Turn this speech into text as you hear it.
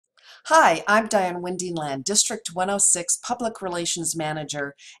Hi, I'm Diane Windingland, District 106 Public Relations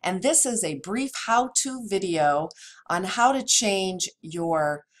Manager, and this is a brief how-to video on how to change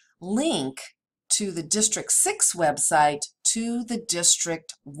your link to the District 6 website to the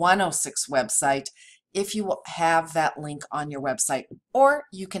District 106 website if you have that link on your website, or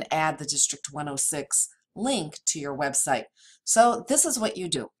you can add the District 106 link to your website. So this is what you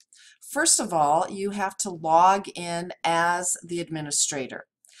do. First of all, you have to log in as the administrator.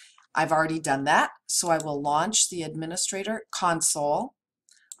 I've already done that, so I will launch the administrator console.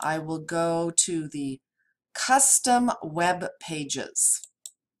 I will go to the custom web pages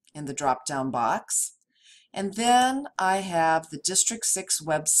in the drop-down box, and then I have the District 6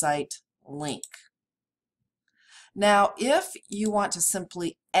 website link. Now, if you want to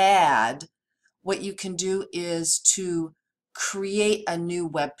simply add, what you can do is to create a new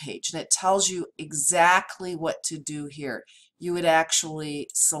web page, and it tells you exactly what to do here. You would actually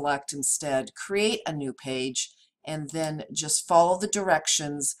select instead create a new page and then just follow the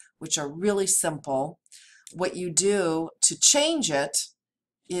directions, which are really simple. What you do to change it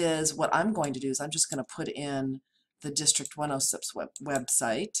is, what I'm going to do is I'm just going to put in the District 106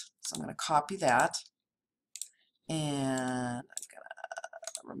 website. So I'm going to copy that, and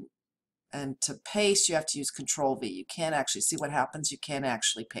to paste you have to use Control V. You can't actually see what happens. You can't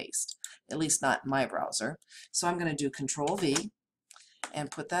actually paste, at least not in my browser. So I'm going to do Control V and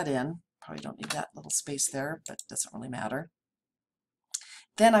put that in. Probably don't need that little space there, but it doesn't really matter.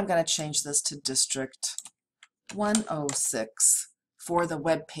 Then I'm going to change this to District 106 for the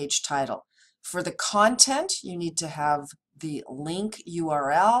web page title. For the content, you need to have the link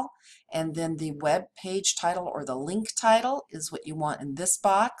URL, and then the web page title or the link title is what you want in this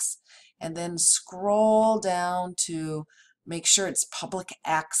box. And then scroll down to make sure it's public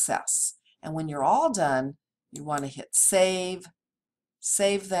access. And when you're all done, you want to hit save,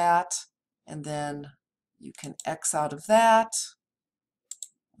 save that, and then you can X out of that.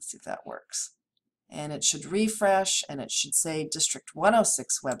 Let's see if that works. And it should refresh, and it should say District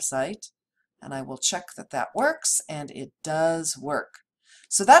 106 website. And I will check that that works, and it does work.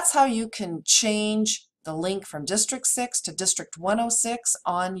 So that's how you can change the link from District 6 to District 106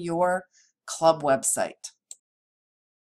 on your club website.